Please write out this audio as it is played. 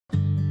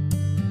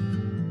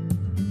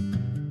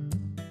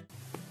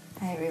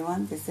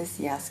everyone, this is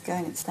Yasuka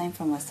and it's time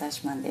for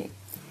Massage Monday.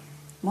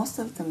 Most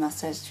of the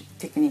massage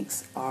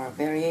techniques are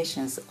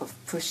variations of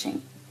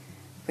pushing,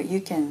 but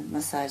you can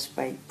massage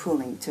by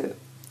pulling too.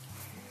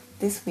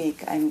 This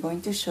week I'm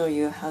going to show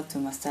you how to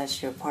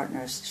massage your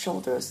partner's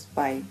shoulders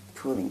by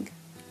pulling.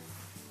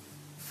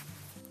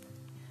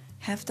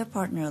 Have the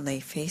partner lay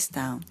face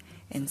down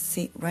and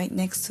sit right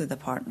next to the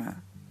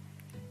partner.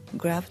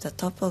 Grab the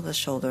top of the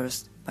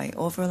shoulders by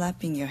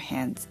overlapping your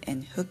hands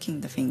and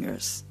hooking the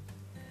fingers.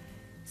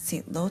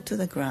 Sit low to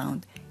the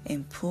ground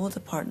and pull the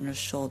partner's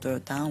shoulder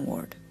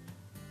downward.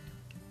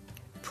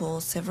 Pull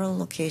several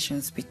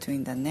locations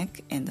between the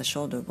neck and the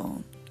shoulder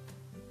bone.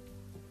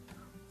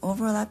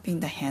 Overlapping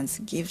the hands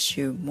gives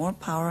you more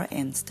power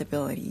and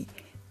stability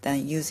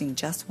than using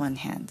just one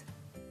hand.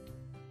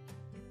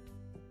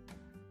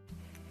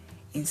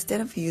 Instead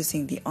of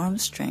using the arm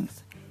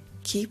strength,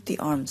 keep the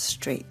arms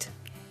straight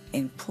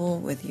and pull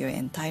with your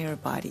entire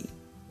body.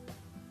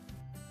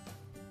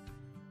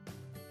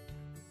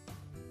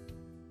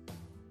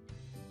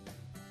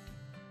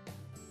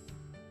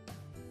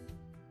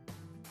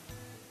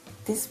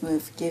 This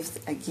move gives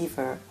a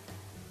giver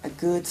a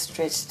good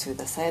stretch to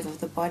the side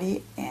of the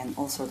body and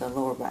also the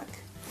lower back.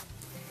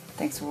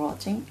 Thanks for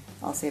watching.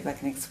 I'll see you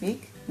back next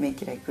week.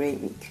 Make it a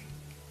great week.